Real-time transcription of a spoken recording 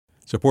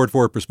Support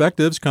for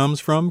Perspectives comes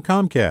from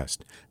Comcast,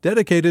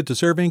 dedicated to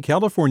serving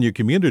California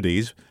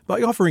communities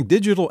by offering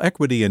digital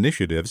equity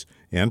initiatives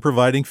and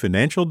providing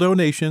financial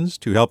donations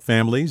to help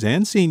families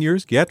and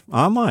seniors get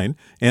online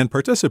and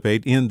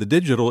participate in the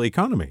digital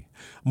economy.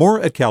 More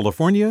at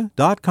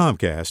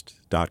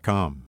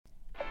california.comcast.com.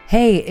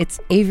 Hey, it's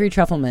Avery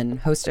Trufelman,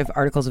 host of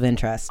Articles of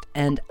Interest,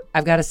 and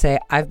I've got to say,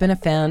 I've been a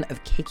fan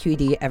of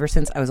KQED ever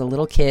since I was a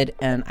little kid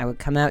and I would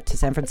come out to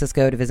San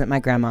Francisco to visit my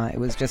grandma. It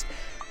was just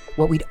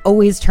what we'd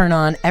always turn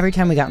on every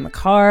time we got in the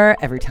car,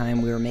 every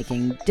time we were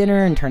making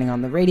dinner and turning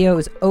on the radio. It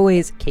was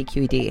always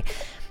KQED.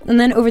 And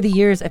then over the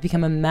years, I've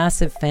become a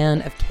massive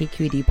fan of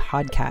KQED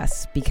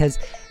podcasts because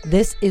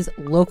this is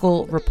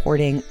local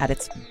reporting at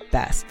its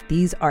best.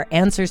 These are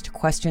answers to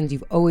questions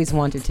you've always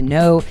wanted to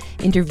know,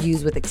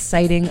 interviews with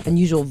exciting,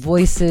 unusual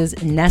voices,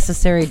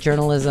 necessary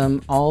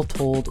journalism, all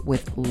told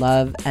with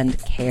love and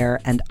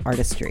care and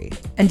artistry.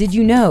 And did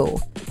you know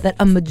that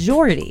a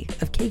majority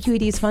of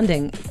KQED's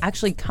funding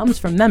actually comes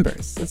from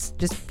members? It's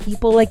just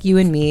people like you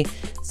and me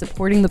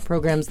supporting the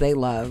programs they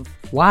love,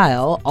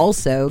 while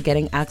also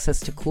getting access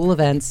to cool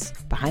events,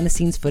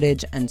 behind-the-scenes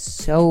footage, and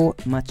so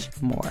much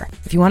more.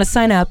 If you want to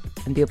sign up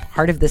and be a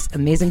part of this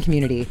amazing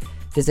community,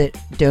 visit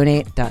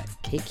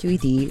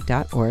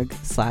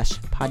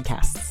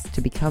donate.kqed.org/podcasts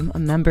to become a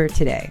member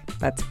today.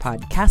 That's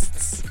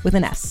podcasts with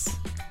an S.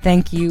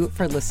 Thank you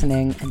for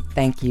listening, and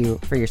thank you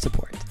for your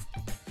support.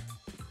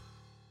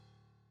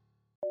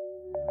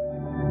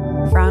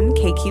 From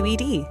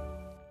KQED.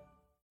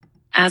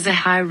 As a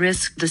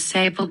high-risk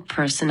disabled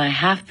person, I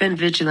have been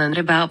vigilant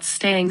about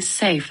staying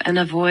safe and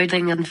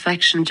avoiding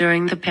infection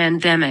during the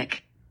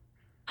pandemic.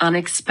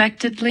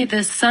 Unexpectedly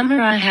this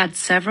summer, I had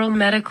several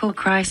medical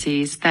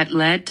crises that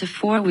led to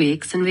 4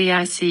 weeks in the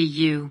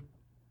ICU.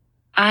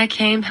 I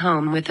came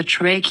home with a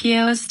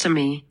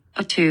tracheostomy,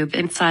 a tube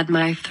inside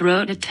my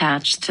throat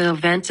attached to a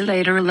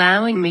ventilator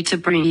allowing me to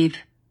breathe.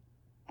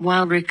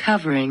 While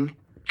recovering,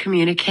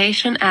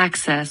 communication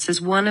access is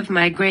one of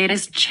my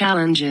greatest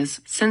challenges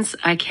since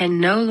I can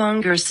no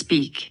longer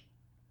speak.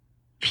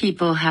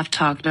 People have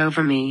talked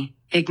over me,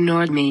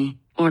 ignored me,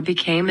 or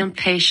became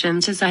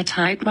impatient as I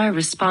type my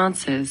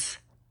responses.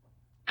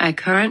 I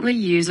currently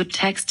use a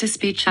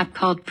text-to-speech app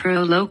called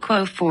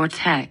Proloquo for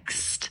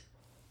text.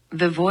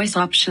 The voice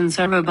options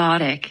are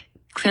robotic,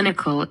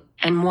 clinical,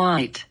 and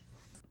white.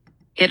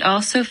 It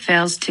also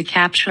fails to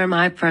capture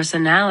my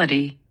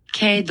personality,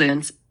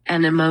 cadence,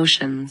 and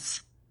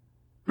emotions.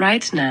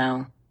 Right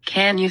now,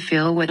 can you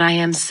feel what I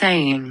am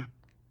saying?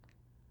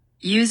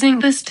 Using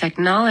this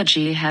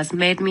technology has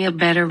made me a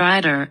better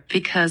writer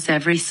because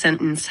every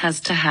sentence has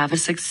to have a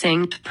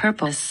succinct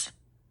purpose.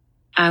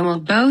 I will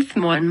both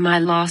mourn my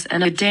loss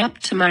and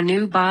adapt to my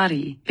new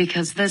body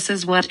because this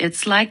is what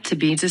it's like to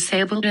be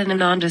disabled in a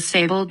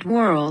non-disabled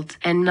world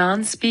and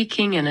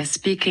non-speaking in a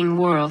speaking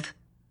world.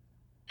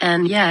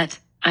 And yet,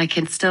 I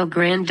can still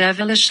grin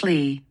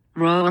devilishly,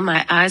 roll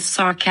my eyes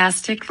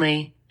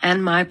sarcastically,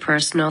 and my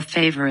personal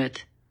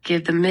favorite,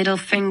 give the middle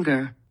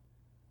finger.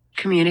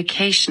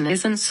 Communication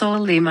isn't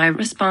solely my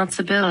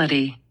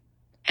responsibility.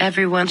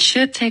 Everyone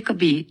should take a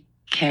beat,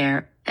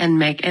 care, and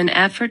make an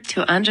effort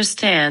to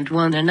understand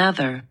one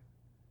another.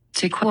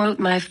 To quote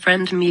my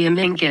friend Mia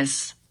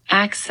Mingus,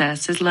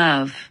 access is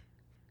love.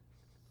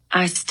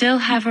 I still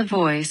have a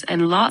voice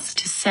and lots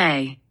to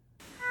say.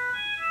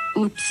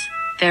 Oops,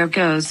 there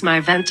goes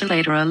my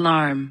ventilator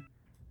alarm.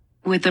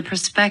 With a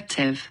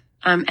perspective,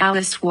 I'm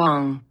Alice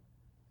Wong.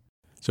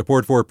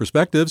 Support for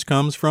Perspectives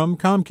comes from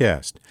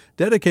Comcast,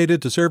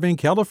 dedicated to serving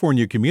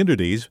California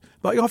communities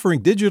by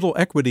offering digital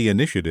equity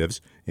initiatives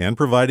and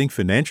providing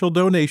financial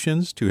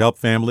donations to help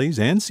families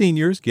and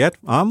seniors get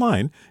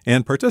online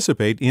and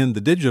participate in the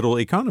digital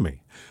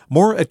economy.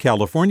 More at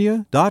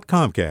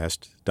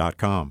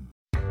california.comcast.com.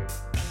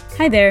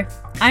 Hi there,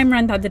 I'm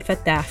Randa Abdel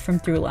Fattah from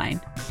Throughline.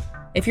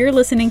 If you're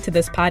listening to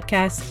this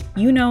podcast,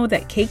 you know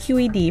that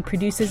KQED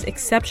produces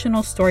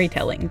exceptional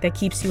storytelling that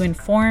keeps you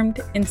informed,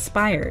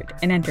 inspired,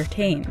 and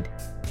entertained.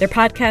 Their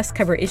podcasts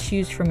cover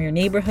issues from your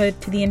neighborhood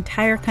to the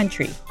entire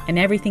country and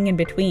everything in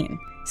between.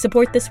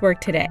 Support this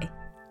work today.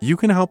 You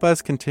can help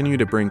us continue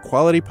to bring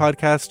quality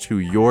podcasts to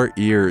your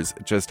ears.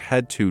 Just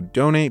head to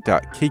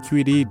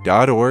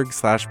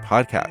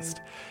donate.kqed.org/podcast.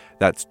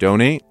 That's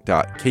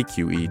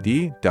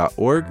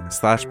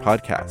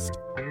donate.kqed.org/podcast.